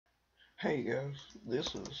Hey guys,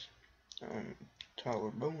 this is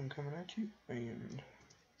Tyler Bowen coming at you, and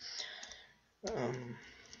um,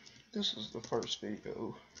 this is the first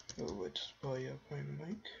video of a display I plan to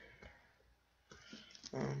make.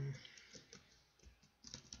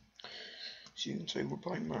 As you can see, we're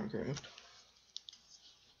playing Minecraft.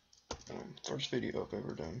 First video I've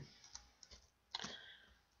ever done.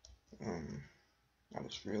 I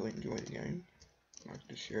just really enjoy the game. I'd like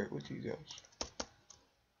to share it with you guys.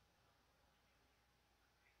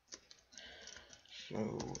 So,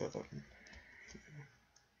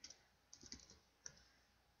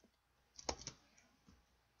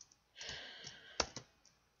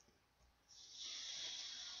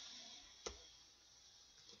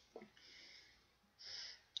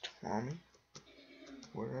 Tommy,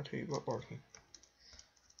 what did I tell you about barking?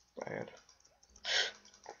 Bad.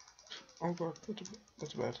 Oh god,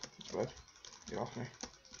 that's bad. That's bad. Get off me.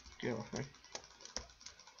 Get off me.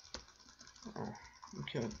 Oh, I'm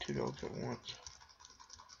killing two dogs at once.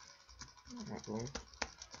 Oh my god.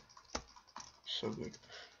 So good.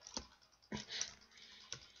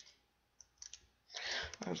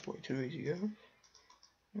 That's way too easy, guys.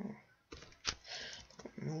 Oh.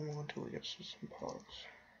 Normal until we get some pods.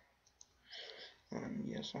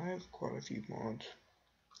 Yes, I have quite a few mods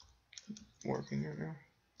working right now.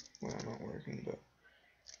 Well, not working, but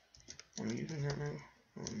I'm using right now.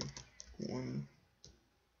 One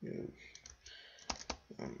is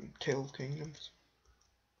Tale of Kingdoms.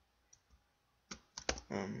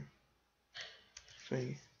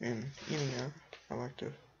 See, and anyhow, I like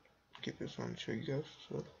to get this on and show you guys.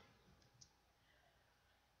 So,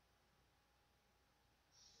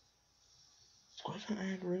 wasn't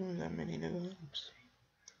add really that many new items.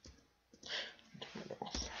 Turn it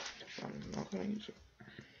off. I'm not gonna use it.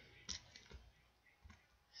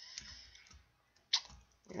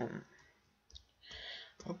 I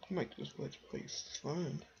hope to make this let's play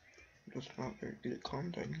fun. I'm just not very good at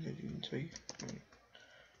commentating, as you can see.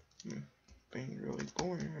 I'm being really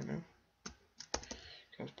boring right now.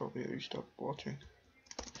 You guys probably already stopped watching.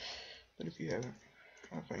 But if you haven't,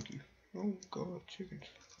 I thank you. Oh god, chickens.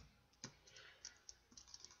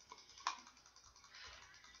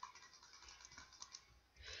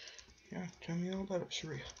 Yeah, tell me all about it,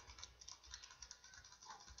 Sharia.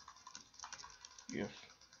 Yes.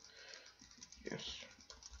 Yes.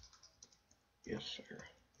 Yes, Sarah.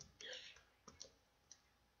 Yes.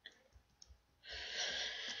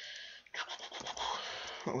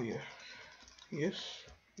 Oh yeah. Yes.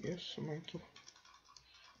 Yes, Samantha.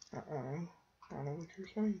 I know what you're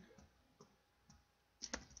saying.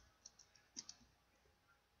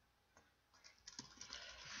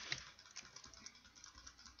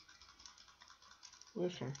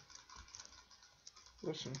 Listen.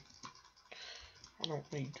 Listen. I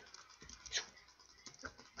don't need.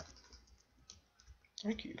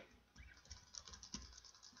 Thank you.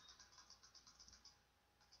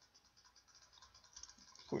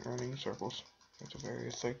 Quit running in circles. That's a very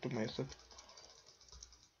effective method.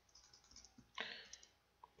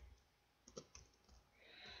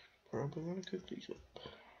 Probably gonna cook these up.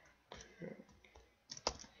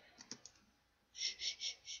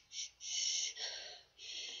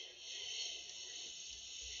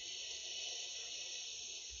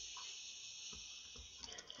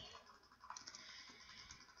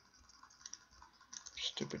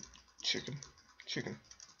 Stupid chicken. Chicken.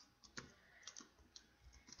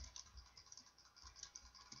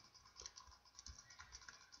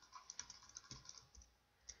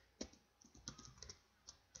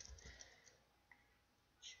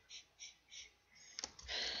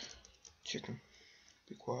 Chicken.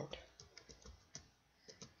 Be quiet.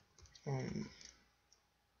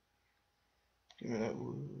 Give me that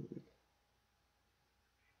wood.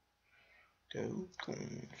 Go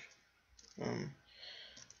coins.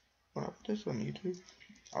 When I put this on YouTube,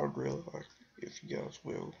 I would really like if you guys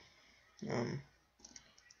will, now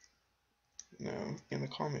in the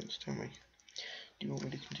comments tell me, do you want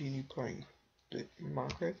me to continue playing the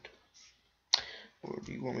Minecraft, or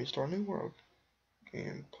do you want me to start a new world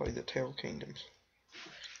and play the Tale Kingdoms?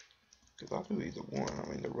 Because I'll do either one. I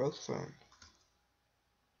mean, they're both fun.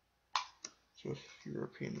 Just your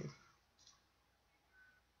opinion.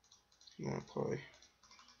 You want to play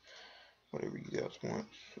whatever you guys want.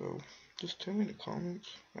 So just tell me in the comments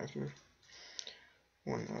after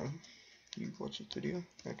when you watch the video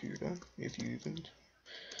after you're done, if you even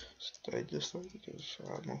stayed this far, because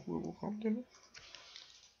I'm a horrible commentator.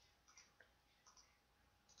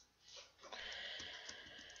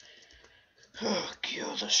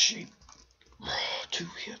 Kill the sheep. 2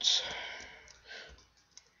 hits.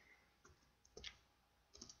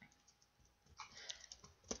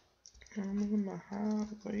 I'm on my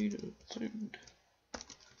highway to food.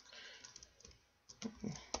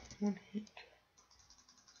 One hit.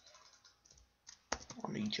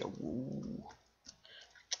 I need your wool.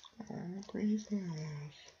 Oh, pretty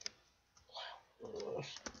flowers. Flowers.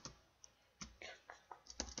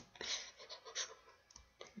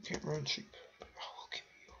 I can't run sheep. I'll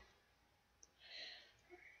kill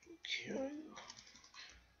you. Kill you.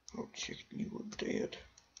 Oh, chicken, you were dead.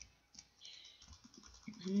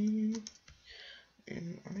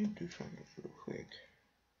 And I need to do something real quick.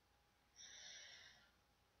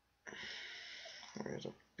 Where is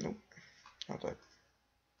it? Nope. Not that.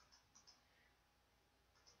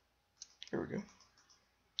 Here we go.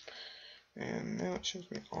 And now it shows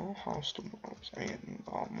me all hostile mobs and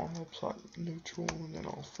all mobs like neutral and then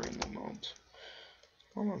all friendly mobs.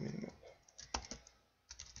 All on the map.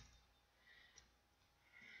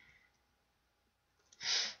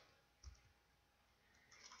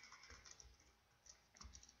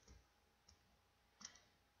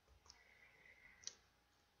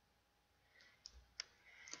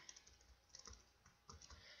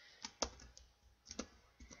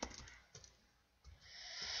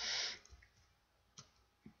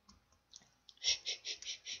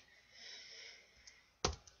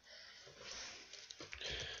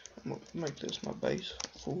 I'm gonna make this my base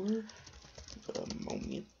for the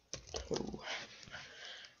momento.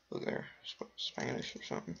 Look there, Spanish or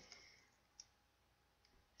something.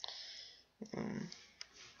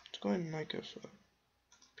 Let's go ahead and make us a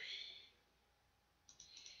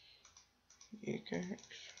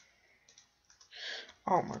pickaxe.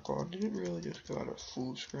 Oh my god, did it really just go out of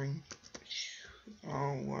full screen?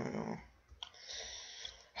 Oh wow.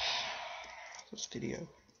 This video.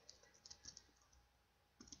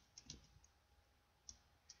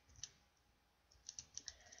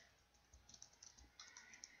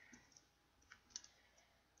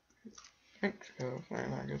 Thanks guys,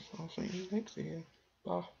 and I guess I'll see you next video.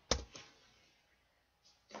 Bye.